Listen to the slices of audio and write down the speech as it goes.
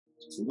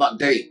From that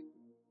day,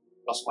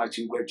 lost my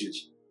two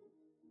bridges.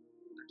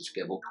 I just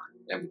gave up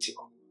everything.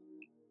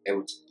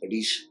 Everything.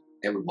 Police,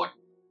 everybody.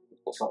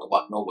 Don't fuck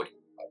about nobody.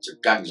 So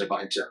gangs, I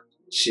got into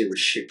serious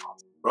shit.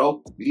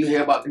 Bro, you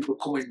hear about people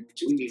coming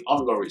to me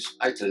on lorries.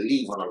 I had to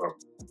leave on a lorry.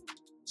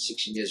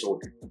 16 years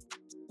old.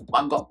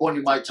 Man got born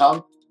in my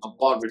town, I'm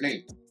God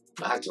renamed.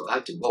 I had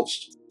to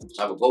boast.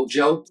 So I would go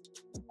jail,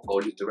 or go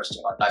live the rest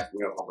of my life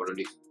wherever I'm gonna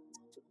live.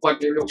 But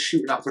they're little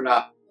shooting up from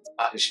that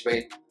out in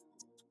Spain.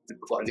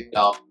 People got licked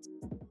out.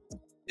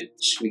 They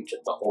sweep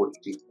at the whole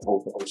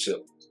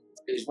circle.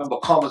 Just remember,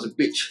 karma's a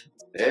bitch.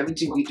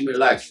 Everything we do in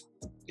life,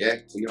 yeah,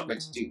 so you're not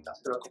meant to do.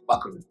 That's gonna come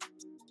back on you.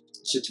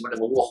 I said to me, I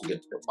never walk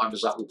again. The man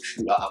was like,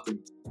 shoot that happened.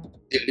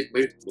 It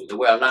licked me. The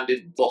way I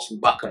landed, lost me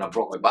back, and I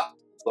broke my back.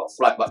 Got a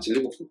flight back to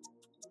Liverpool.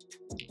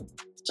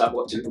 So I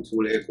got to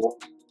Liverpool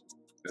airport.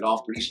 And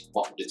our police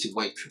department did to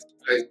wait.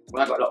 Hey,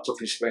 when I got locked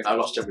up in Spain, I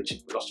lost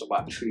everything. I lost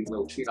about 3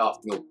 mil,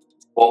 3.5 mil.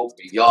 Boat,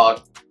 the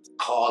yard,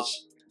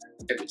 cars,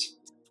 everything.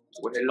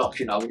 So when they lock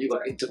you now, when you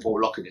got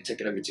Interpol locking, they're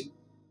taking everything.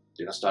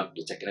 You understand?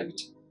 They're taking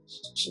everything.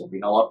 So you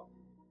know what?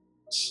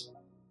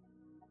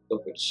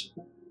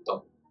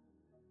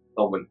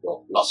 Don't,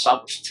 bro. Lost so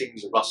much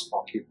things, lost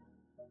fucking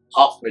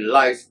half my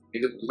life.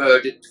 You look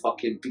murdered,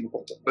 fucking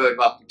people to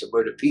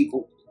murder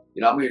people.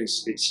 You know what I mean?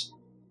 It's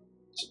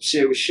some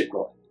serious shit,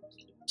 bro.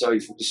 Tell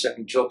you from the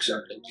second drugs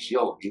and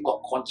yo, you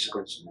got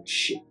consequences and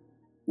shit.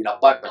 You're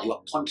not bad, man, you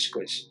got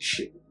consequences and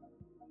shit.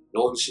 You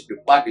know,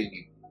 somebody bad in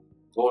you.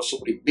 You know,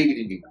 somebody bigger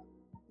than you.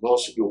 You know,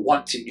 you're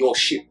wanting your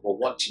shit or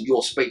wanting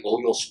your space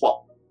or your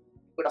spot.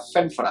 You gotta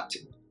fend for that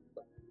thing.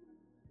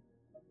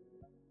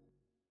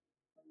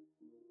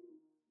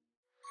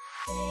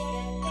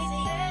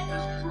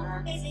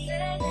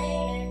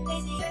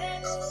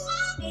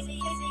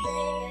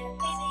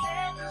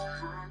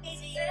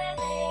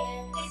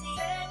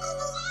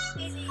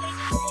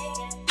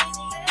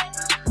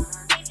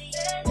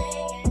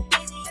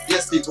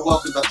 Yes, people,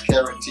 welcome back to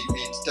Caring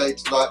TV. Today,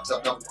 tonight, I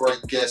have another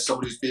great guest,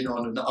 someone who's been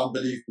on an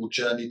unbelievable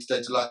journey.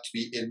 Today, tonight, to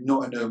be in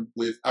Nottingham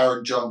with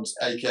Aaron Jones,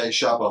 aka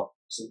Shabba.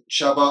 So,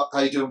 Shabba, how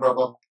you doing,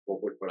 brother? Well,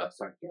 good for that,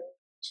 thank you.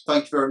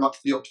 Thank you very much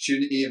for the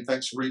opportunity and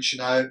thanks for reaching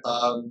out.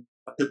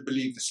 I couldn't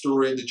believe the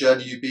story and the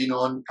journey you've been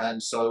on,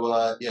 and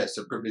so yeah, it's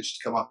a privilege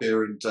to come up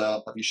here and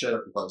have you share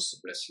it with us.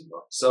 Bless you, bro.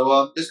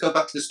 So let's go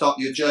back to the start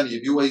of your journey.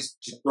 Have you always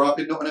grew up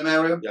in Nottingham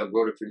area? Yeah, I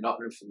grew up in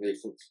Nottingham for me.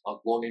 I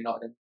was born in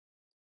Nottingham.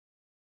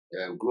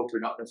 Yeah, I grew up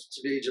in Nottingham.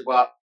 To the age of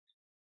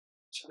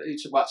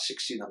about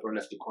 16, I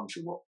left the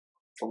country. But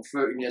from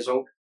 13 years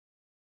old,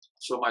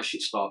 that's where my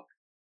shit started.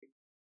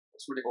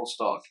 That's when it all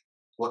started.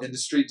 What, in the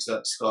streets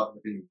that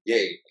started?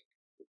 Yeah.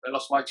 I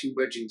lost my two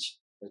virgins.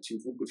 My two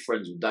good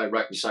friends who died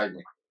right beside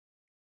me.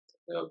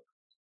 In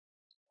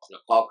a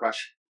car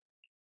crash.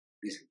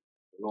 You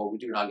know, we're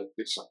doing our little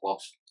bits and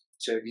bobs.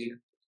 13.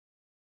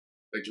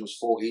 Virgin was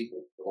 14. I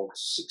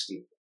was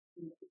 16.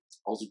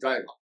 I was a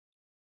driver.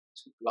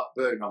 So a lot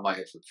burden on my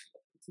head for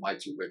my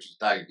two virgins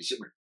dying. You see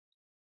me?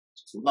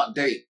 So from that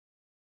day,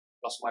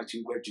 lost my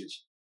two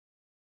virgins.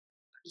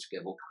 I just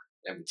gave up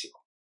everything.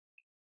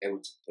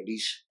 Everything.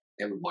 Police,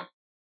 everybody.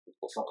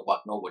 Don't fuck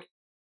about nobody.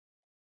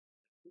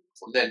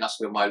 From then, that's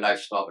where my life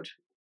started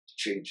to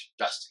change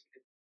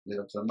drastically. Yeah,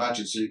 I can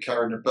imagine. So you're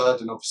carrying a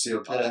burden, obviously,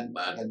 of him,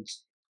 man. And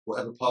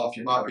whatever path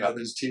you might be on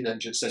as a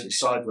teenager, it sent you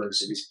sideways.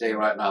 To this day,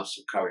 right now, I'm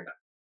still carrying that.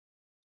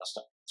 That's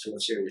some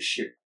serious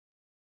shit.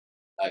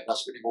 Like,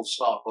 that's when it all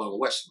started going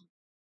west.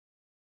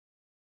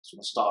 That's when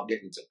I started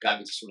getting into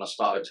gangs. That's when I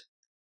started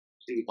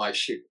doing my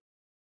shit.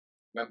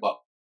 Remember,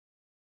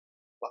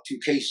 got 2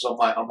 cases on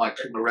my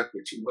criminal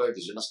record, 2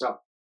 murders, and I started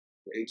at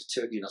the age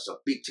of 30, and that's a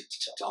big tick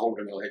to hold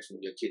on your head from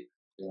your kid.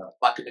 Yeah.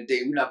 Back in the day,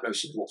 we didn't have no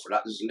support for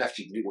that. There's a left,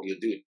 you can do what you're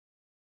doing.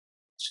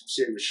 Some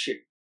serious shit.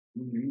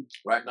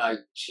 Right now, you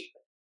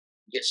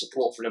get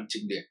support for them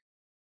thing there.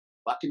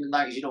 Back in the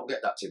 90s, you don't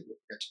get that thing. You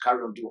have to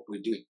carry on doing what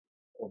we're doing.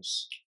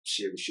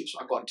 Serious shit. So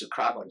I got into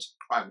crime,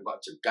 I got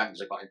into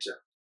gangs, I got into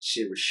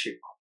serious shit.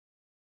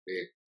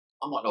 Yeah.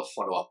 I'm not no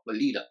follower, I'm a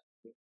leader.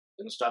 You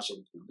understand? So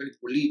many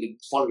people leading,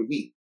 follow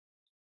me.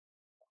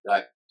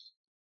 Like,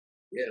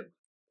 yeah,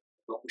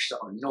 I wish that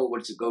on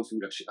nobody to go through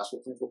that shit. That's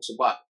what folks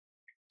about.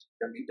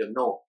 I need them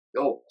know,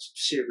 yo, some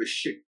serious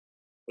shit.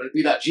 Gonna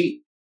be that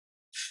G.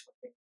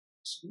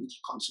 Some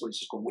wicked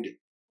consequences come with it.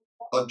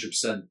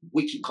 100%.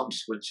 Wicked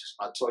consequences.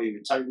 I tell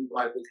you,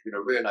 my book, you're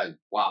gonna realize,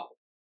 wow,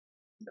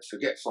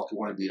 forget fucking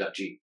want to be that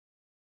G.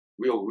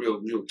 Real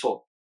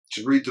talk.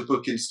 To read the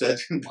book instead.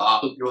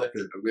 Wow, I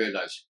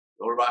realize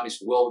all around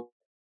this world,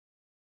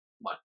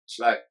 man, it's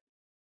like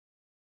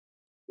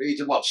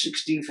age about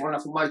 16 for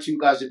my 2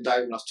 guys in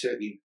died when I was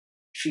 13.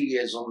 3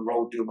 years on the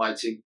road doing my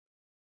thing.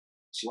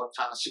 See what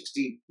time?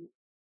 16.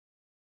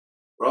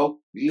 Bro,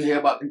 you hear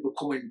about people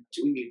coming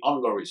to me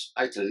on lorries.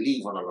 I had to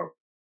leave on a lorry.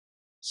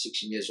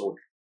 16 years old.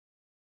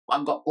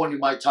 Man got born in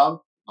my town.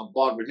 I'm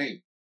God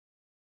renamed.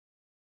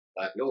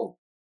 Like, yo,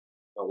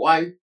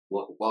 why?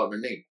 Well, God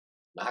renamed.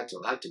 I had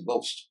to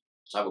boast.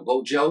 So I would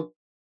go jail,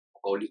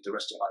 or live the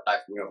rest of my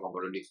life wherever I'm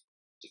going to live,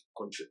 different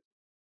country.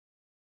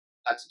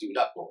 I had to do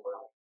that, bro.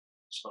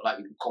 It's not like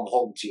you can come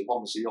home to your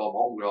mum and say, "Yo, I'm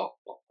hungry, or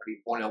I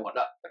need money, I want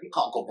that." But you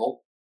can't come home.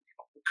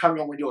 Carry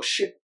on with your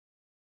shit.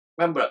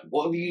 Remember,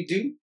 whatever you do,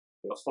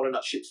 you're gonna follow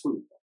that shit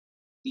through.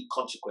 Be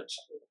consequence.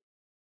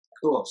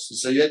 Of course.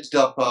 So you ended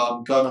up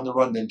going on the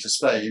run then to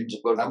Spain.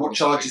 And what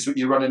charges were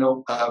you running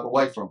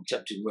away from?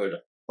 Attempted murder.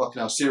 Fucking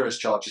hell, serious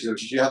charges.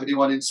 Did you have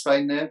anyone in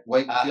Spain there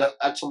waiting for you?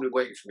 I had somebody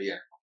waiting for me, yeah.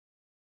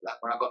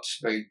 Like when I got to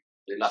Spain,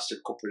 they lasted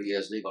a couple of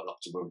years, they got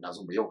locked up and I was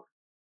on my own.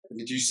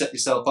 Did you set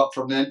yourself up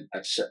from then? I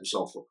had to set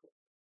myself up.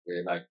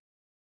 Yeah, like,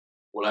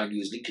 all I knew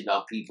is linking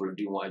down people and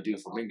doing what I do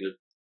from England.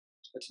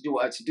 I had to do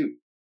what I had to do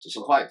to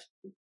survive.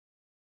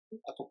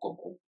 I could come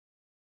home.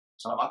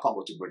 So I can't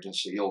go to Britain and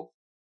say, "Yo,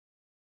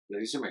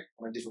 you see me?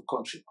 I'm in a different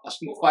country. I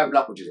speak 5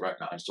 languages right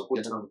now and stuff.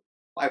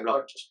 5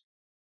 languages.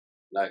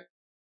 Like,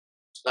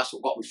 that's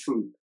what got me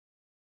through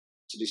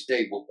to this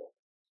day. But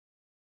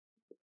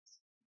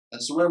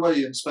And so where were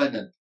you in Spain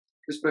then?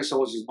 this place I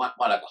was is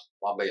Malaga,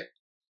 Marbella.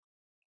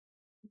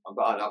 I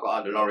got out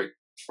of the lorry,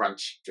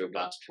 France, drove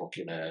down to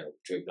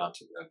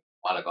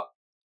Malaga. I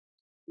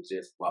was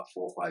there for about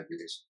 4 or 5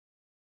 years.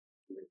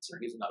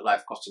 Living that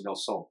life, Costa del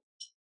Sol.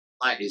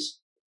 90s,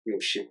 real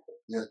shit.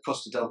 Yeah,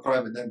 Costa del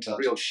Prime and them times.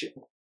 Real shit.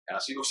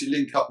 And so you obviously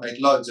link up, made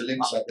loads of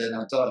links up there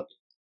now, time.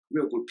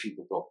 Real good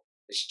people, bro.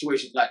 In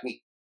situations like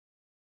me.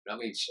 You know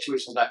what I mean?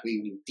 Situations like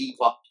me, we're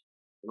deeper,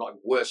 we're not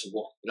worse than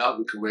what,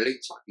 we can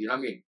relate to. You know what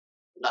I mean?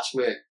 And that's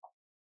where.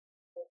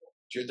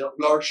 Do you end up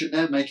flourishing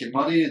there, making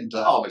money and.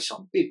 Oh, it's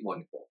some big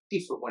money, bro.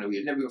 Different money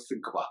you never even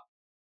think about.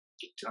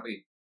 Do you know what I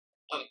mean?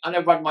 I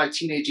never had my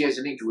teenage years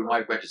in England with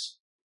my brothers.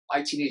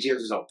 My teenage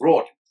years was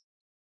abroad.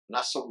 And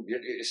that's something,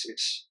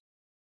 it's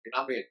you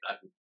know what I mean?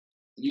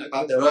 You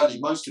got out there early.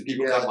 Most of the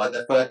people go out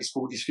there 30s,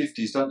 40s,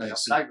 50s, don't they?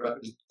 Like,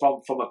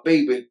 from a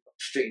baby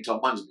straight into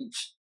a man's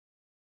boots.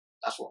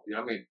 That's what, you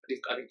know what I mean?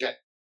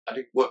 I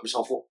didn't work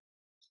myself up.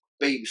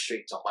 Baby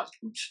straight into a man's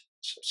boots.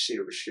 Some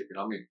serious shit, you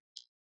know what I mean?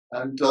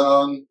 And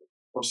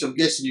obviously I'm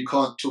guessing you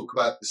can't talk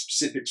about the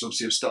specifics,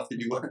 obviously, of stuff that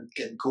you weren't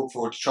getting caught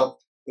for or to trouble.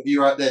 But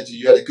you were out there,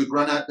 you had a good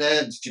run out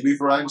there, and did you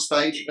move around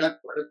Spain? Yeah,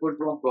 a good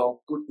run,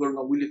 bro. Good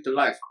run. We lived the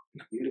life.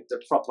 We lived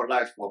the proper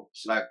life, bro.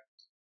 It's like,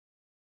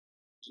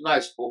 it's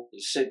nice, but at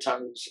the same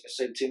time,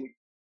 same thing,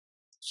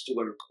 still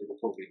got to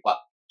probably back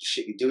the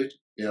shit you do it.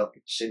 Yeah.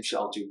 Same shit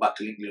I'll do back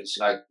in England. It's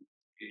like,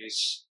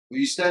 it's. Were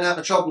you staying out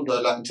of trouble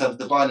though, like in terms of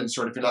the violence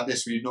or anything like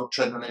this? Were you not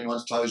treading on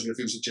anyone's toes, or if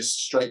it was just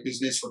straight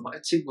business? My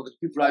team, the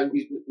people I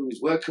was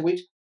working with,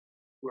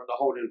 were in the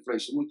whole little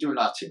place. We were doing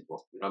our thing,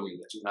 bro. You know what I mean?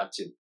 We're doing our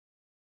thing.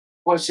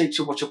 I won't say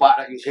too much about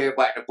that. You hear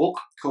about in the book,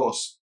 of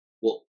course.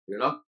 But you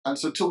know. And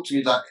so, talk to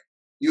me. Like,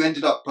 you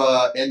ended up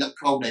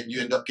culminating.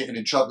 You ended up getting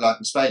in trouble out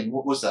in Spain.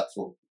 What was that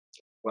for?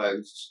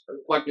 Well,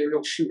 quite a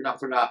little shooting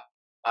up from that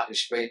out in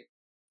Spain.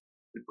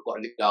 People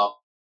got licked out,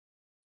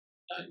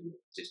 and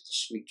just the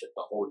sweep the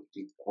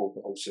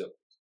whole circle.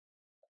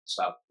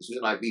 So this was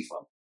an IB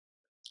farm.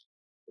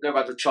 Never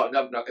had to charge.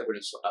 Never no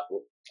evidence on that.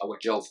 But I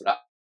went to jail for that.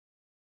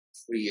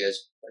 3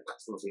 years. I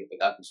got for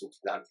that. So for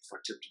that, for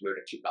attempted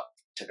murder, keep up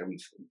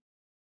Tenerife.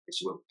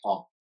 It's a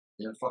palm.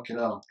 Yeah, fucking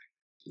hell.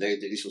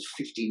 This was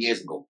 15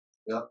 years ago.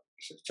 Yeah.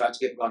 So tried to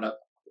get me on a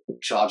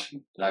charge,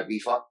 an IB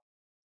farm.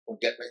 Don't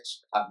get me.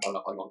 I'm on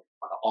an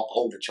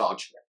older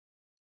charge.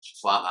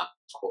 So far,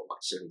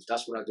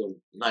 that's when I done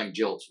 9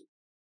 jails.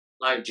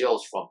 9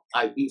 jails from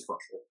IB from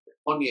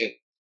 1 year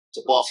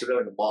to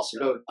Barcelona,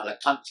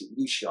 Alicante,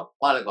 Lucia,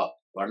 Malaga,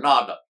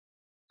 Granada,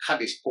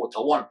 Cadiz,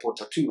 Porta 1,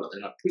 Porta 2, and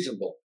then a prison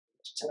ball.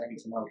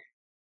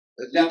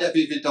 You've never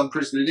even done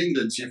prison in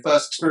England, so your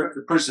first experience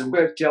with prison.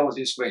 First jail was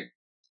in Spain.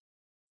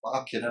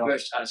 Fucking hell.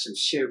 First, and some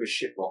serious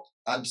shit, bro.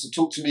 And so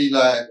talk to me,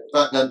 like,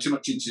 without going too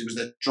much into it, was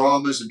there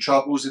dramas and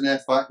troubles in there,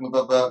 fighting with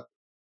other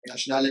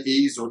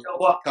nationalities, or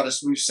what? Kind of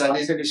smooth sailing?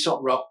 I'll tell you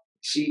something, bro.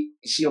 You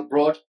see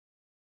abroad,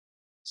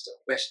 it's the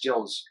best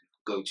jails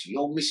you go to.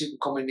 Your missus can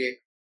come in there,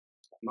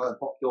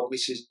 your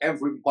missus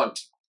every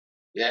month.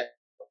 Yeah?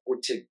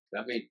 Good thing.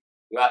 I mean,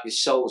 you're out your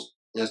souls.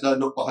 There's no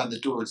knock behind the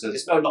door, is there?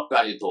 There's no knock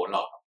behind your door,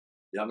 no.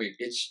 You know what I mean?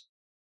 It's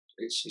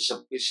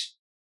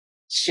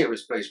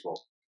serious place, bro.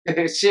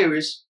 It's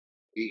serious.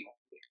 You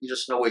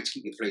just know where to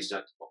keep your place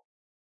at.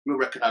 You'll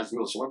recognize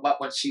real. So when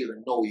Batman see you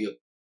and know you,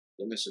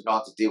 they'll miss a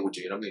lot to deal with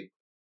you, you know what I mean?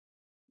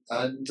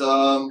 And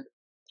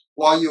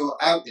while you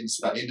were out in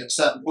Spain, at a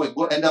certain point,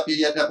 you ended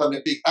up having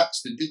a big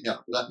accident, didn't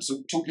you?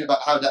 So talking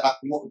about how that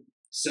happened, what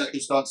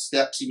circumstances,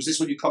 steps, was this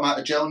when you come out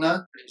of jail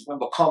now? Just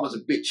remember, karma's a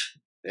bitch.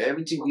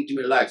 Everything we do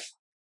in life,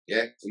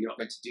 yeah, you're not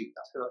meant to do.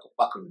 That's going to come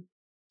back on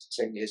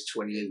 10 years,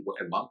 20 years,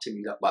 whatever. I'm telling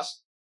you that,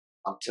 boss.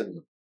 I'm telling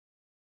you.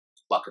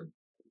 Back on.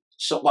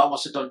 Something I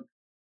must have done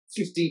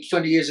 15,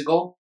 20 years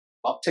ago,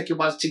 I'll take your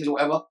man's things or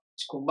whatever,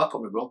 it's come back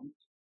on me, bro.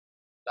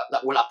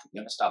 That will happen,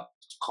 you understand?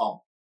 It's calm.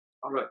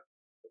 All right.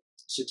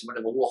 Said to me,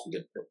 never walk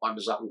again. When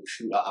does that little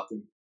shoot that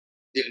happened?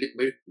 Didn't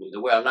lick me.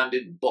 The way I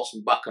landed, bossed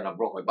me back and I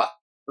broke my back.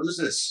 What is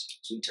this?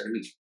 So in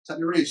Tenerife.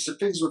 Tenerife. So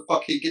things were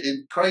fucking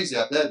getting crazy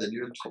out there then.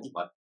 You were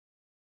man.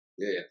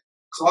 Yeah.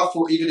 So I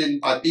thought even in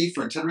Ibiza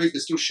and Tenerife,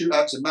 there's still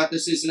shootouts and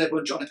madnesses and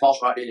everyone trying to Apart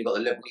from that, you got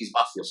the Lebanese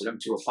mafia, so them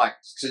two are fighting.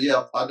 So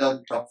yeah, I've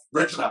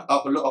read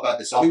up a lot about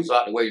this. So, It's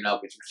out the way now,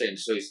 but I'm saying,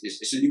 so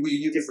it's so were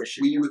you different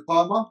shit. Were you with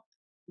Palmer?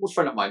 Good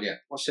friend of mine, yeah. I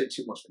won't say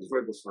too much, but he's a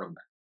very good friend of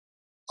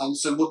mine. And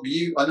so what were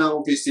you? I know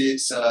obviously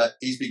it's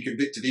he's been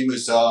convicted. He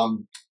was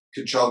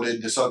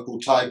controlling the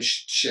so-called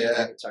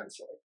timeshare.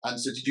 And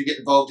so did you get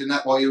involved in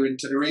that while you were in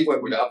Tenerife? We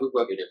worked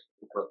with him.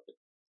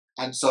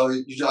 And so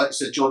you like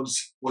said, John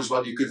was one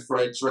of your good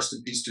friends. Rest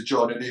in peace to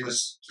John, and he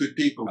was good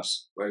people.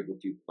 Very good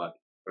people, man.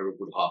 Very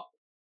good heart.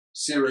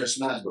 Serious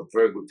man. But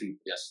very good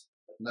people, yes.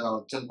 No,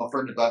 I'm telling my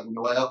friend about on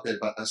the way up here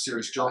about how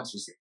serious John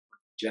was.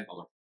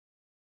 Gentleman.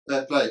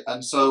 Fair play.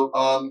 And so,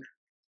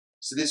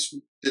 so this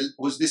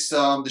was this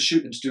the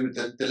shooting to do with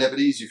the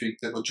Lebanese? You think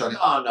that were trying to?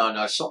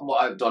 No. Something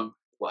what I've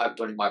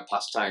done in my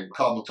past time.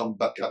 Karma come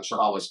back.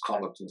 Karma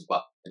comes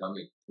back. You know what I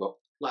mean? Well,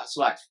 that's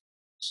life.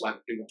 It's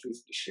like being through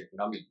this shit. You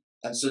know what I mean?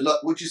 And so,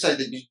 like, would you say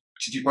that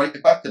did you break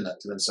your back in that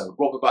to then? So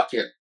broke my back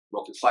here.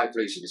 Broke it 5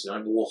 places. And I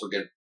never walk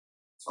again.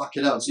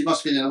 Fucking hell. So you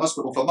must have been in a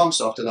hospital for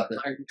months after that.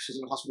 9 weeks in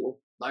the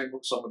hospital. 9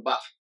 months on my back.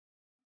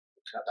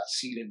 Looking at that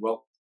ceiling,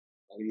 bro.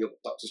 And your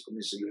doctors come in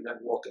and say, you'll never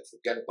walk it.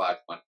 Forget about it,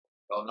 man.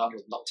 No, I'm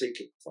not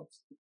taking it.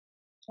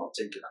 Not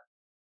taking that.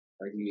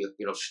 I need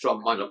a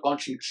strong mind. I've gone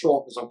through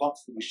traumas. I've gone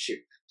through this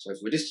shit. So if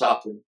this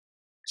happened,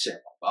 you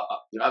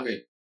know what I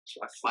mean?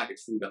 So I fight it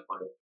through that,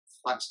 man.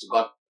 Thanks to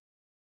God.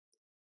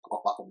 I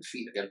got back on my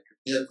feet again.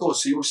 Yeah, of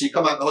course. So you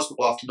come out of the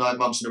hospital after 9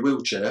 months in a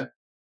wheelchair.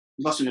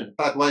 You must have been in a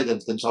bad way then,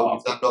 so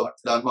that long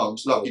 9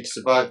 months. Lucky to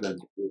survive then.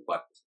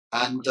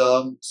 And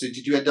so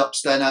did you end up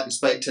staying out in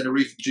Spain,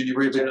 Tenerife, junior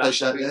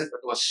rehabilitation out there? It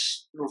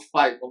was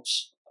 5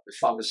 months. The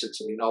family said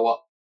to me, you know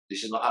what?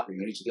 This is not happening.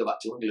 You need to go back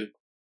to England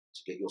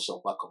to get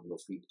yourself back on your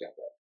feet again.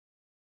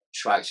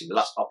 Try. It's the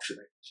last option.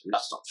 It's the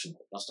last option.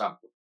 Last time.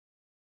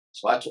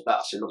 So I took that.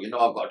 I said, look, you know,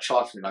 I've got a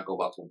charge when I go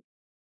back home.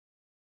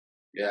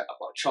 Yeah, I've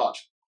got a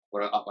charge.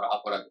 I've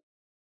got to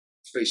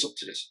face up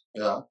to this.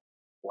 Yeah.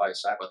 Why?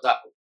 So I got that.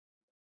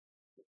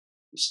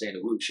 You stay in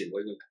the wheelchair.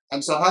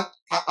 And so how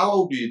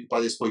old were you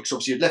by this point? Because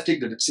obviously you'd left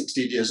England at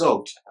 16 years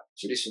old.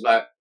 So this is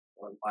like,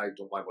 I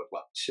don't mind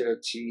what,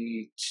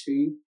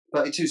 32?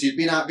 32, so you'd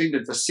been out of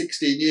England for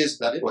 16 years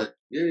at that point.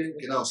 Yeah.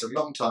 You know, it's a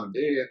long time.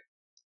 Yeah.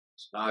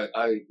 So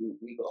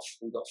we got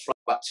a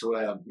flight back to, me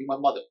and my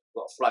mother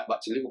got a flight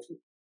back to Liverpool.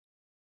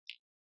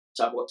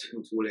 So I got to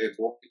Liverpool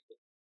airport,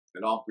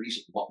 and our police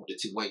at the bottom of the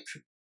tin wait.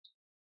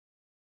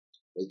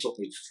 They took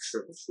me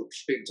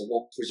straight into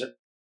one prison.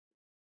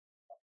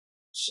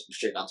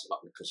 Straight down to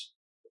that because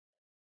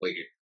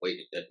waited,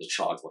 then the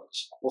charge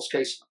was. What's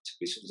case?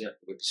 This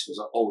was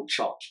an old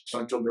charge.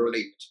 So drug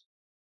related.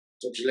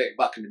 Drug related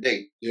back in the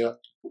day. Yeah.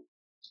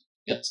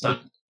 It's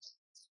done.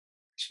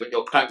 It's when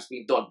your crime's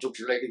been done,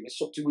 drugs related, it's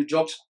something with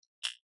drugs.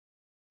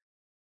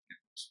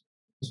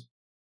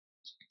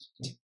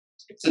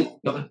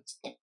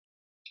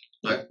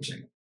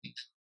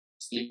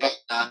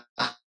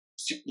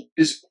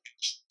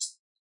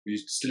 Were you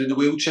still in the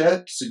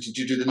wheelchair? So did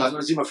you do the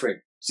night? Zimmer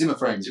frame. Zimmer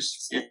frame,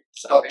 just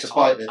start to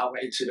fight it. I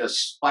went into the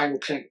spinal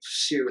clinic,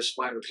 serious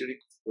spinal clinic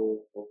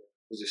for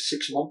was it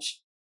 6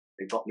 months?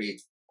 They got me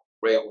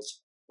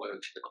rails,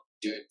 work, they got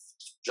doing,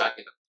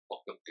 dragging the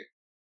fuck up there.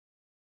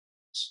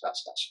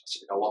 That's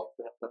you know what?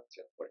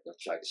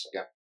 Let's try this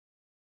again.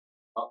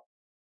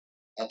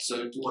 And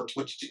so, what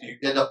did you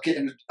end up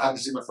getting out of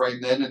the Zimmer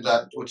frame then? And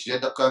what did you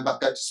end up going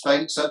back out to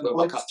Spain? So,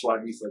 I cut to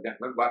Ibiza again.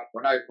 Remember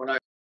when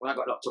I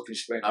got locked up in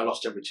Spain, I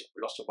lost everything.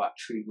 We lost about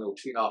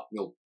 3.5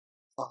 mil.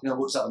 Fucking hell,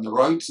 what's that on the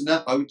roads and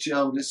that? Boat,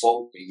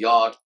 boat, the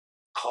yard,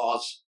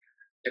 cars,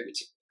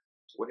 everything.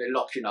 So when they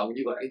lock you now, when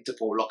you got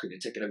Interpol locking, they're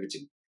taking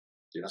everything.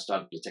 Do you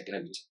understand? They're taking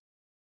everything.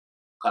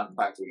 Can't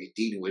back what you're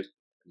dealing with.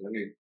 You know what I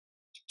mean?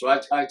 So I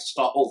had to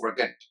start over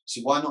again.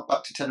 So why not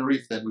back to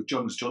Tenerife then with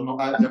John? Was John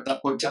not out there at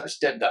that point? It's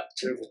dead that.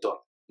 Tenerife's done.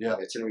 Yeah,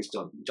 Tenerife's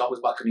done. John was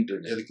back in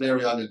England. Yeah, the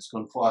Canary Islands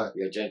gone quiet.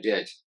 Yeah.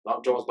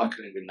 John was back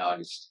in England now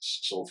and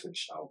it's all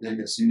finished now.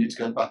 Yeah, so you need to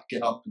go back,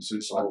 get up and so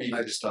it's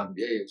Ibiza this time.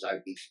 Yeah, it was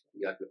Ibiza.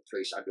 We had a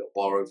place, I got a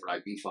bar over in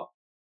Ibiza.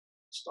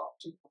 Start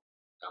to, you know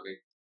what I mean?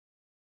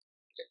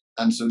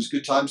 Yeah. And so it's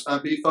good times now,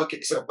 Ibiza, get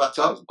yourself back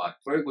up.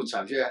 Very good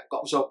times, yeah.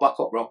 Got myself back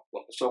up, bro.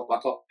 Got myself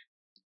back up.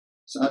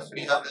 So how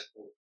you have it?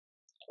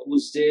 I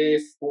was there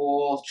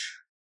for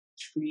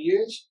 3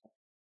 years.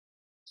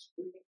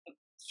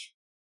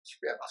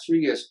 Yeah, about 3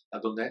 years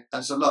I've done there.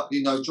 And so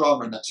luckily no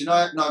drama in that. So,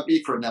 no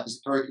Ibiza in that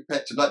is very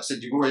competitive. Like I said,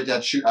 you've already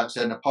had shootouts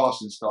there in the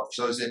past and stuff.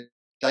 So is it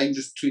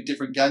dangerous between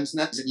different gangs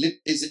and that?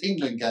 Is it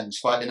England gangs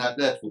fighting out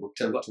there for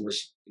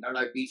territories? You know,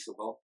 like Ibiza,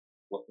 bro.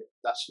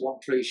 That's one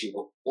place you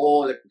go.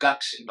 All the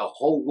gangs in the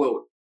whole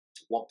world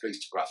to one place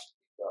to graft.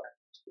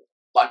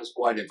 Bandits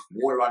going in from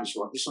all around this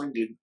world. This one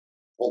did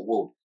whole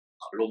world.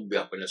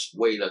 Colombia,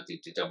 Venezuela,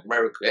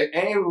 America,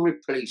 every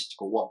place to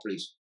go one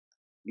place.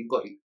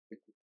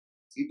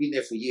 You've been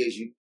there for years,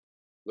 you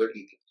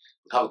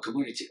have a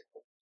community.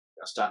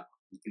 You understand?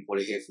 People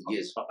are here for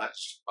years. Not like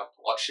just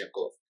watch them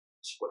go.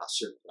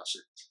 That's it.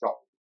 Strong.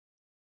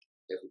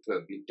 You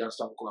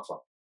understand where I'm coming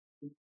from?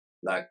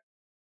 Like,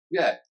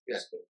 Yeah,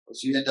 yes.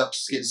 So you end up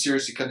getting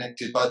seriously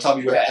connected. By the time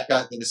you went back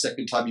out there the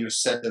second time you were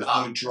set, there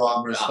was no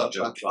drama and stuff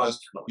like that.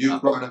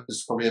 You've grown up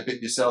as probably a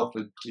bit yourself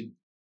and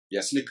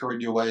slicker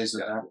in your ways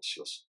and that.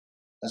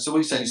 And so what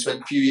are you saying? You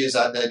spent a few years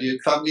out there. Do you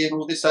have family and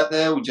all this out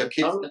there? Would you have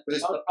kids?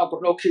 I've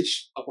got no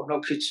kids. I've got no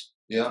kids.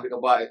 Yeah. Think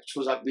about it.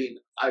 Because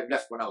I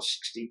left when I was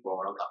 16, bro,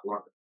 and I'm not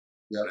running.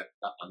 Yeah.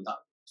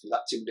 So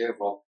that's in there,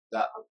 bro.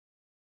 That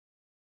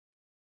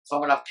if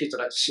I'm gonna have kids, I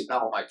like to sit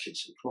down with my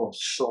kids and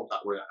show them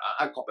that way.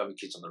 I can't have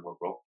kids on the road,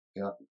 bro.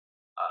 Yeah.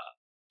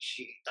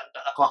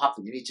 That can't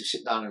happen. You need to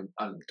sit down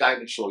and guide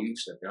and show you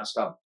stuff. You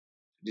understand?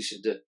 This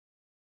is the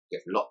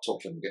get locked up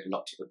and get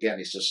locked up again.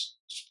 It's just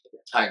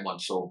time on.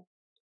 So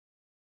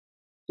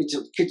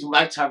kids,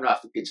 my time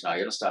after kids now.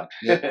 You understand?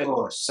 Yeah, of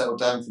course. Settle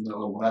down from it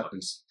all what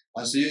happens.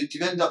 And so you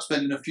end up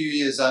spending a few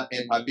years out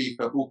in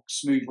Ibiza, all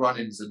smooth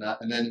runnings and that,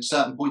 and then at a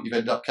certain point you've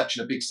ended up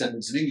catching a big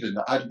sentence in England.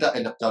 How did that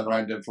end up going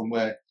around then from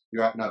where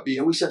you're at now?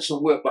 Yeah, we sent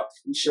some work back.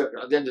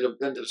 At the end of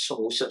the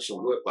summer, we sent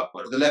some work back.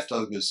 The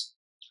leftovers.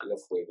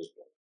 Leftovers.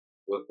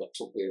 Work that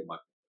took here, my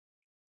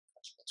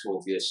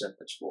 12-year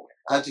sentence for me.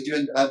 How did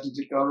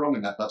it go wrong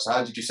in that? So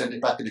how did you send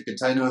it back in a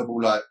container of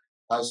all like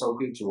household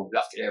goods or?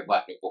 Left it there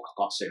back in the book. I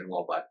can't say no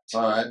more about it.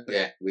 All right.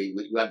 Yeah, we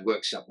had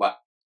work sent back,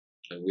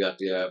 and we had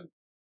the.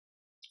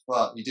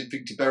 Well, you didn't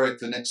think to bury it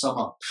for the next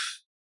summer.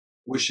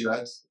 Wish you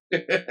had.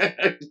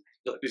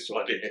 Not this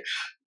one here.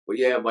 But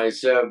yeah, but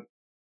it's you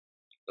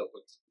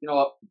know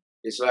what?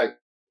 It's like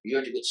you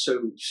only get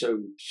so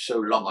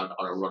long on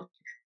a run.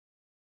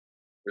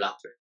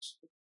 Laughing.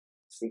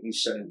 I think you're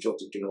selling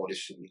jobs and doing all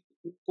this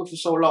for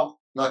so long.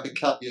 Like a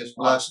cat, yes.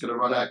 Life's gonna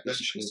run out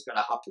eventually. It's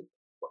gonna happen.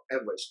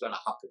 Whatever, it's gonna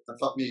happen. And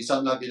fuck me, you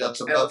sound like you'd had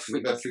some love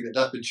with everything that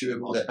happened to you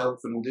and all the health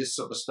and all this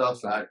sort of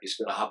stuff. Like, it's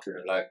gonna happen,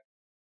 and like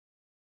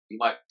you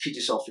might kid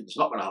yourself if it's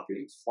not gonna happen.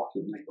 You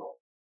fucking make it.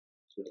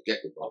 It's gonna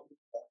get the problem.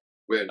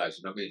 Realize,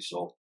 you know what I mean?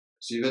 So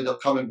you've ended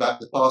up coming back.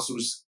 The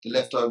parcels, the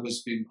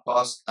leftovers, been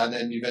passed, and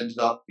then you've ended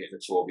up getting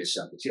a 12-year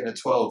sentence. Getting a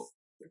 12.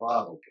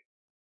 Wow.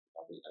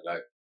 I mean,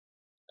 like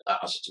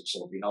I said to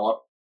myself, you know what?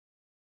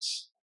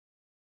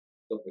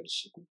 Don't be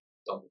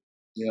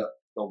the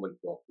don't be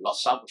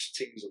lost so much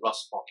things. I've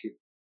lost fucking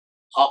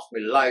half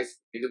my life.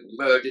 You get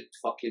murdered.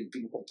 Fucking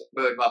people come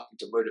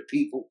to murder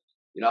people.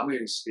 You know what I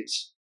mean?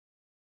 It's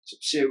some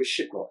serious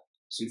shit, right?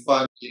 So you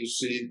finally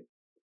you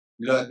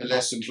learned the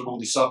lesson from all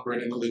the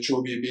suffering and all the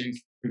trauma you've been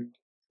through.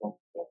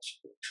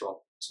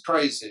 It's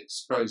crazy.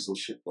 It's crazy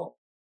shit, bro.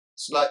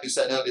 It's like you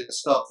said earlier at the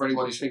start, for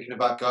anyone who's thinking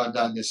about going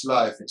down this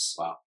life, it's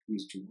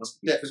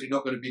definitely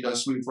not going to be no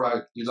smooth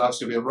ride. Your life's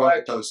going to be a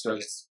roller coaster.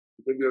 It's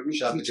going to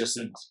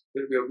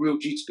be a real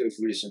G to go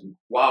through this. And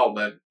wow,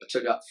 man, I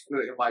tell you that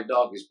 30 of my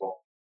doggies, bro.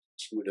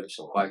 Two of them,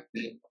 so I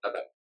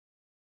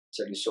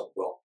tell you something,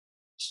 bro.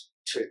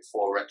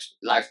 4x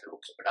life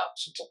coming out,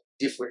 some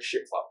different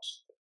shit for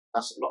us.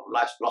 That's a lot of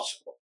life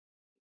lost, bro.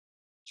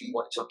 Do you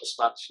want to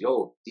understand?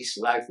 Yo, this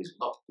life is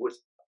not good.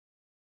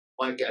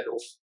 Might get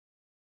off.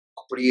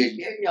 Couple of years,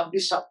 yeah, I'm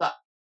this, up that.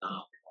 No,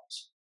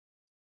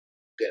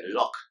 get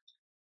luck.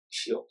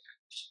 Sure.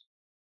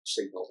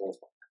 Say no more.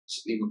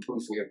 Leave a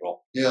proof for you,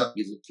 bro. Yeah.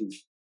 Leave a proof.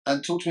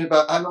 And talk to me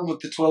about how long with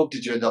the 12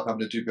 did you end up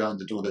having to do behind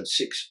the door then?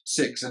 6.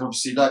 6. And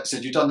obviously, like I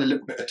said, you've done a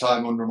little bit of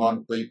time on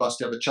remand where you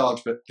busted have a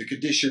charge, but the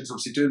conditions,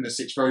 obviously doing the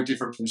 6 very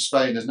different from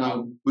Spain. There's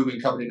no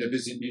women coming in to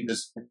visit you.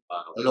 There's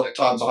a lot of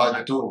time behind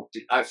the door.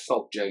 I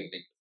felt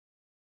jailing.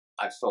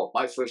 I felt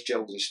my first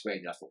jail was in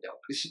Spain. I thought,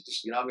 this is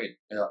this, you know what I mean?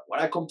 Yeah.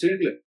 When I come to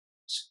England,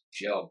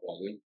 jail, bro.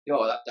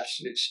 Yo,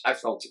 that's I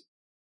felt it.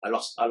 I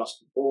lost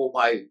all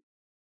my.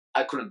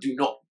 I couldn't do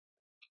nothing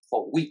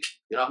for a week.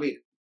 You know what I mean?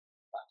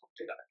 I couldn't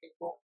do that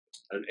anymore.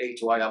 At an age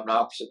where I am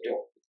now, I said,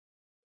 yo,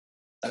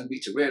 I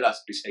need to realize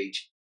at this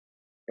age.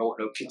 I don't want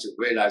no kids to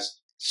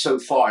realize so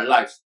far in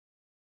life.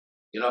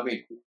 You know what I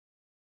mean?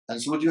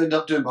 And so what do you end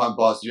up doing behind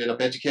bars? Do you end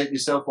up educating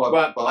yourself?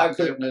 I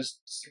could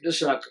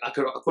listen. I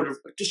could have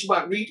just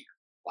about read.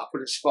 I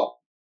couldn't spell.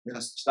 You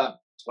understand?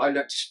 So I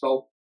learned to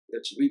spell,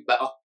 learned to read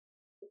better. I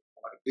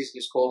had a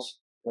business course.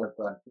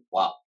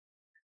 Wow,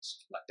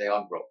 like they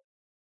on, bro.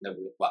 Never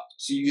look back.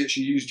 So you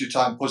actually used your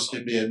time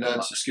positively and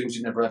learned some skills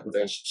you never had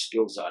before.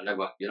 Skills that I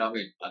never, you know what I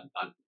mean?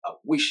 And I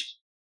wish,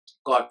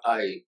 God,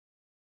 I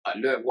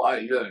learned what I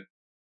learned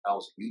when I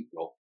was a youth,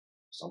 bro.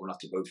 So I'm gonna have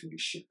to go through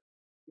this shit.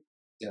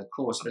 Yeah, of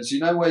course. And so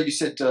you know where you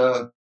said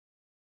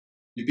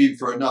you've been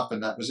for enough,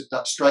 and that was it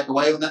that straight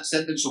away on that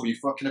sentence, or were you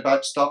fucking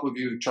about to start with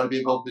you trying to be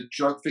involved with the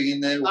drug thing in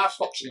there? I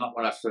fucked up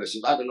when I first.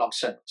 I had a long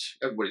sentence.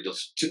 Everybody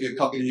does. Took you a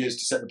couple of years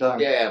to settle down.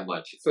 Yeah,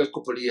 man. The first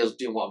couple of years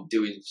doing what I'm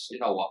doing, you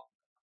know what?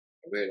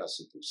 I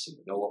realised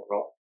you know what,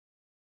 bro?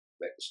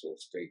 Let the store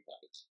straight,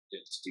 man.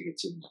 It's do your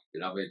thing, man. You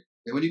know what I mean?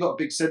 Yeah, when you got a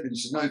big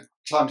sentence, there's no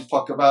time to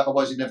fuck about,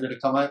 otherwise you're never going to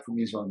come out from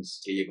these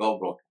ones. Here you go,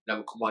 bro.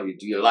 Never come out. You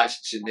do your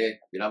license in there.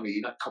 You know what I mean?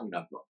 You're not coming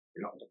out, bro.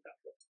 You're not coming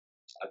out,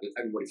 bro.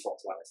 Everybody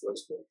fucked like that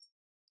first, bro.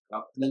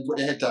 And then put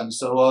your head down.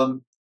 So,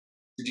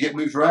 did you get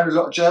moved around a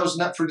lot of jails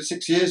and that through the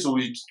 6 years, or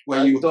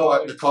where you were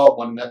quiet in the car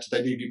one and that did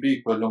they leave you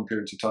be for a long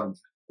period of time?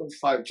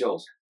 5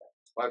 jails.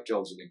 5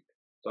 jails in England.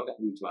 Don't get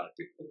moved around a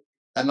bit.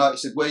 And like I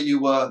said, where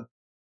you were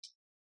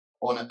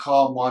on a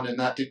calm one and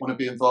that, didn't want to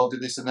be involved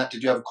in this and that,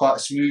 did you have quite a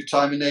smooth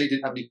time in there? You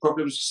didn't have any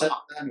problems with settling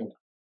down? No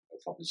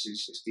problems.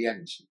 It's the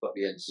end. You've got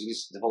the end.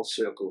 It's the whole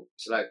circle.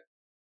 It's like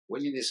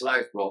when you're in this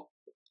life, bro.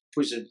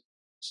 Prison.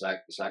 It's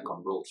like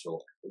on road.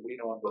 So we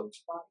know on road.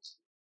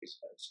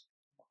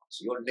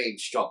 So your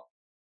name's strong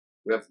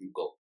wherever you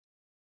go.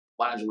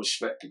 Manners and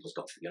respect people's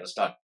got for you.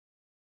 Understand?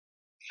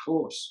 Of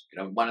course.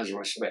 You know, manners and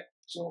respect.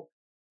 So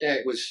yeah,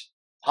 it was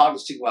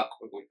hardest thing about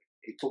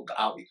you couldn't get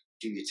out. You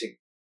do your thing.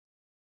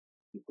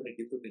 You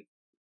couldn't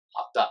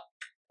have that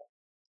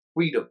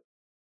freedom.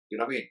 You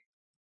know what I mean?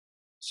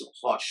 Some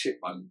hard shit,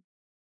 man.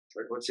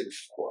 Everyone said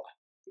before.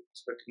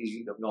 Expect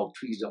easy to no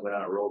trees don't go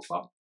down the road,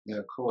 fam. Yeah,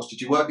 of course.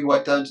 Did you work your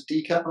way down to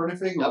decap or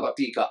anything? Yeah, I got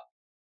decap.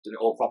 Did it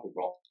all proper,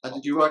 bro. And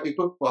did you write your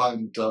book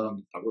behind? I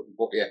wrote the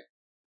book, yeah.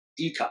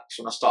 Decaps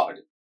when I started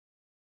it.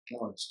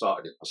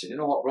 I said, you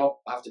know what, bro?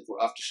 I have to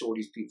show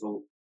these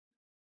people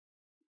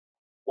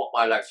what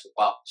my life's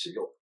about. I said,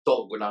 yo,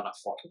 don't go down that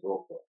fucking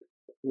road, bro.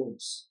 Of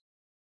course.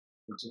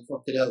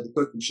 Fucking hell, the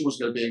book I'm sure is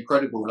going to be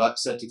incredible. Like I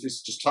said, if this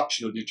is just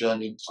touching on your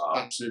journey, it's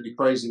absolutely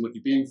crazy what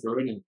you've been through,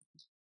 isn't it?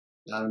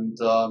 And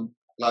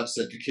like I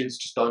said, the kids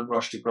just don't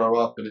rush to grow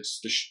up, and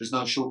there's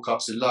no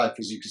shortcuts in life,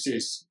 as you can see.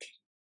 It's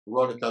a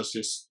roller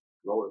coaster,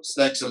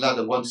 snakes and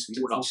ladder. Once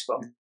you will not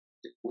stop,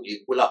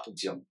 it will happen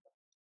to you.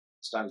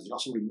 Sometimes you're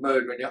not somebody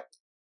murdering you,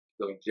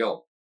 going, yo,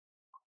 I'll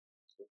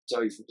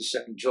tell you from the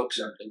second drugs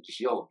and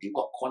just, yo, you've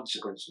got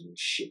consequences and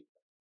shit.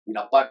 You're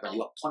not bad, man,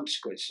 you've got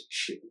consequences and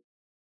shit.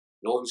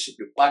 You're always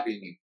somebody bad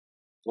in you.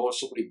 You're always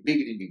somebody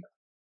bigger than you.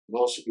 You're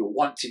also you're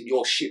wanting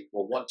your shit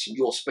or wanting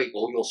your space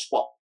or your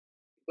spot.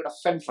 You've got to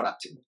fend for that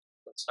thing.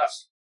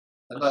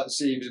 I'd like to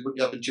see what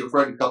happened to your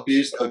friend a couple of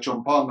years ago,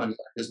 John Palmer.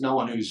 There's no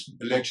one who's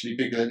allegedly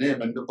bigger than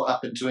him, and look what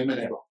happened to him,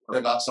 innit?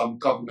 They're like some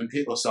government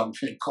hit or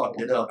something. God,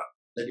 you know.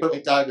 They put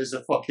it down as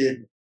a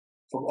fucking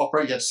from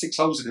operating. He had 6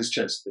 holes in his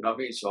chest. You know what I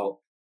mean? So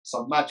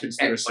some mad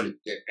conspiracy.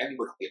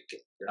 Anybody get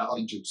kicked. You know,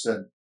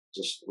 100%.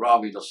 Just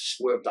rather just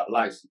swerve that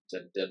life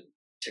than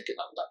take it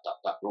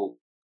that road.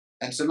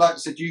 And so, like I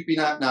said, you've been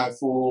out now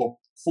for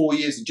 4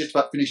 years and just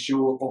about finished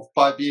your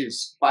 5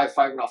 years.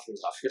 5.5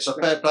 years. So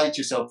fair play to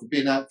yourself for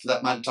being out for that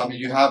amount of time, and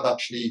you have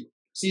actually.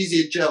 It's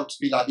easy in jail to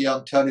be like, yeah,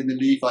 I'm turning the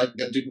leaf. I'm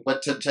going to do when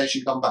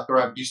temptation come back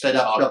around. You stayed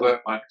out. Hard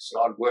work, man. It's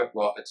hard work,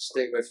 bro. I had to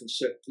stay away from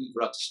certain people.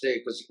 I had to stay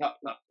because you not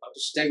to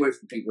stay away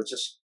from people.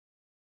 Just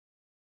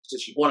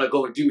you want to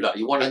go and do that.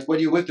 You want to. And when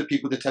you're with the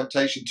people, the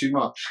temptation too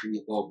much.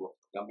 You go, bro.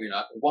 I mean,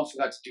 one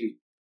thing I had to do.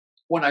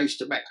 When I used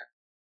to make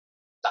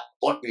that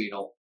on me, you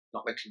know,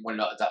 not making money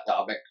like that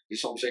I make.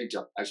 It's what I'm saying to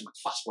you. I used to make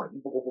fast money.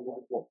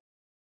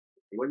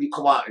 When you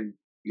come out and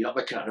you're not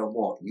making that no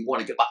more, you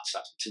want to get back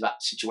to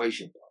that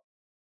situation.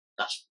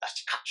 That's the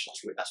catch.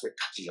 That's where it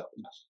catches you up.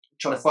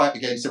 Trying to fight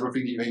against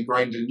everything that you've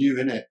ingrained in you,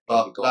 innit?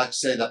 But like I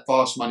say, that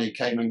fast money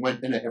came and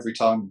went in it every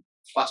time.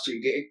 Faster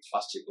you get it,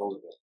 faster it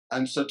goes.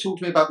 And so, talk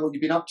to me about what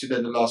you've been up to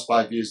then the last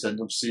 5 years. Then,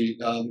 obviously,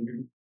 got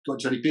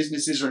into any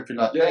businesses or anything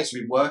like that? So,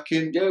 you've been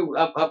working. Yeah,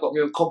 I've got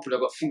my own company.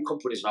 I've got a few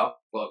companies now,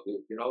 but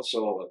you know,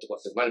 so I've got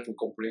a development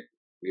company.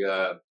 We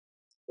run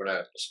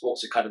a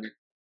sports academy.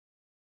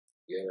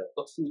 Yeah, I've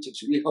got a few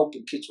things. We're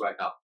helping kids right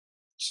now.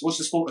 So what's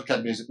the sport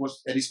academy? Is it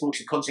any sports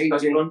you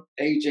concentrate on?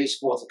 AJ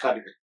Sports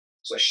Academy.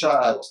 So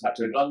shout out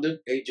to London,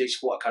 AJ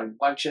Sport Academy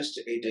Manchester,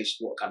 AJ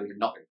Sport Academy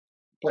Nottingham.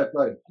 Fair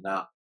play.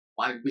 Now,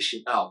 my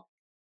mission now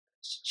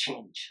is to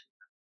change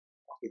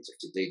kids of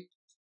today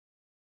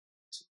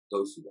to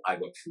go through what I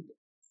went through.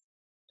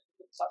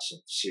 That's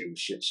some serious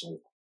shit. So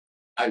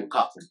I look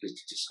out for the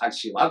kids. I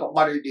see I got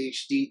married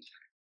ADHD,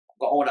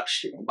 got all that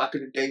shit from back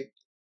in the day.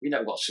 We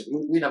never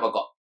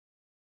got.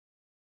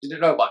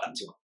 Didn't know about that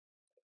too.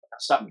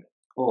 Understand me?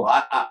 Oh,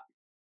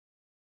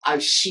 I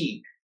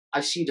see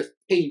the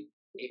pain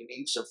in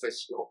each of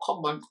us. Yo,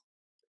 come on,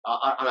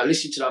 and I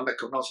listen to that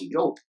make and I say,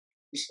 yo,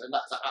 listen,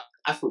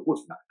 I feel good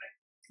for that, man.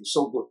 I feel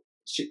so good.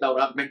 Sit down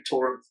with that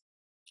mentor.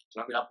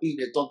 I mean, I've been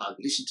there, done that.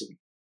 Listen to me.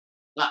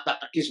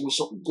 That gives me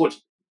something good.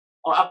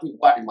 I've been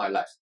bad in my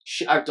life.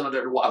 Shit I've done, I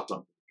don't know what I've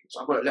done. So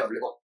I'm going to level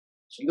it up.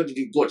 So you've got to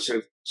do good.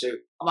 So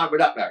I'm out with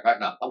that right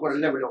now. I'm going to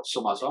level it up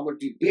somehow. So I'm going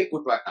to do great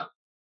good right now.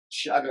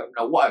 Shit, I don't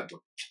know what I've done.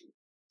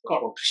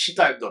 God, shit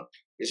I've done.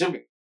 You see me?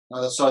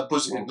 No, that's so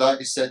positive. Like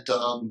you said,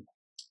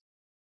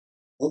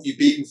 what you've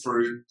been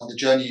through and the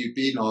journey you've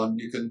been on,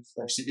 you can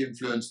obviously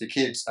influence the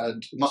kids,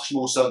 and much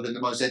more so than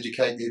the most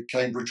educated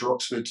Cambridge or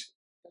Oxford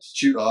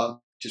tutor,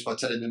 just by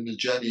telling them the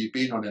journey you've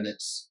been on. And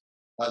it's,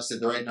 like I said,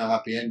 there ain't no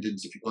happy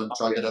endings if you're going to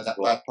try to get at that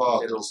bad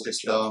part. It's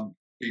just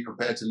be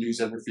prepared to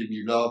lose everything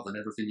you love and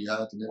everything you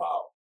had. And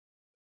wow.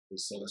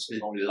 It's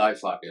the only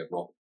life out there,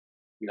 bro.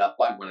 You're that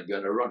bad when I be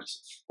on the run.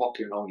 It's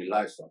fucking only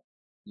life, fam.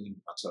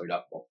 I'll tell you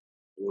that, bro.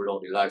 Real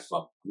only life,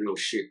 fam. Real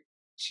shit.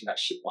 See that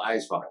shit with my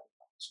eyes, fam.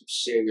 Some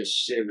serious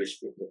shit.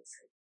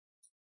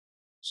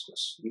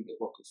 Just read the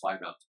book and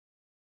find out.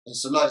 And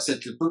so, like I said,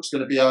 the book's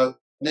going to be out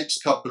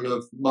next couple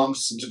of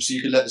months, and so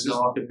you can let us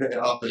know. I can pick it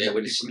up and yeah,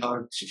 people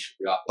know.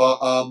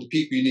 But the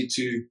people you need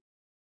to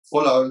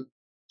follow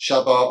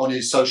Shabba on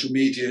his social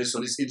medias,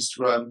 on his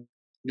Instagram,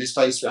 his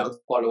Facebook,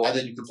 follow and up,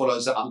 then you can follow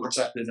exactly what's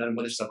happening and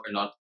when it's going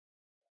on.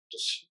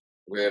 Just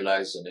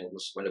realize, and then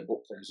when the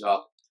book comes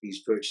out,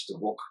 please purchase the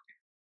book.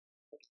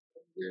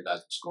 Realize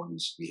what's going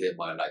to be here in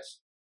my life.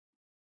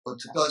 But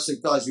guys,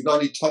 we've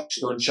only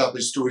touched on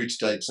Shabba's story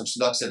today. Because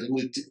like I said,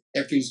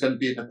 everything's going to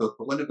be in the book.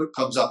 But when the book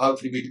comes out,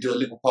 hopefully we can do a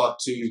little part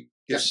 2,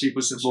 give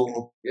people some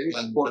more.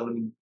 Yeah.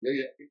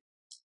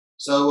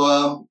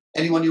 So,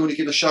 anyone you want to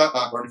give a shout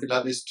out or anything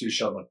like this to,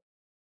 Shabba?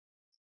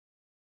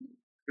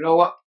 You know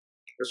what?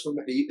 Just for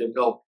me to eat them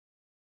know.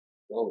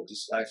 Oh,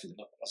 this life is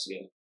not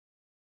possible.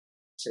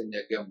 Saying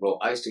that again, bro.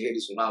 I used to hear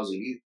this when I was a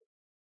youth.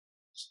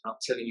 I'm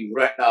telling you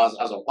right now,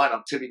 as a man,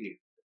 I'm telling you,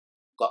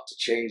 got to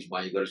change,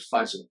 man. You got to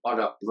find some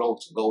other road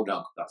to go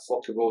down. That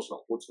fucking road's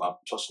not good, fam.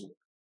 Trust me.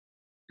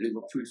 Live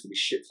a proof for this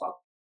shit, fam.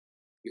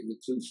 Give me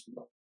proof, you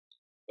know.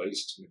 But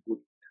listen to me good.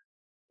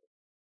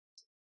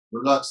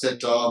 Well, like I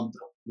said,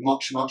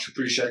 much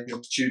appreciate the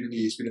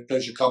opportunity. It's been a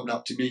pleasure coming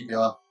up to meet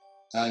you.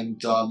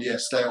 And yeah,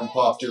 stay on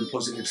path doing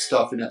positive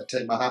stuff and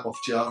take my hat off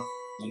to you.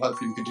 And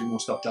hopefully we can do more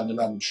stuff down the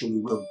line. I'm sure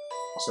we will.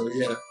 So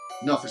yeah,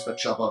 enough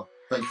respect, Shabba.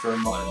 Thank you very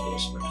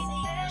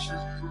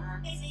much.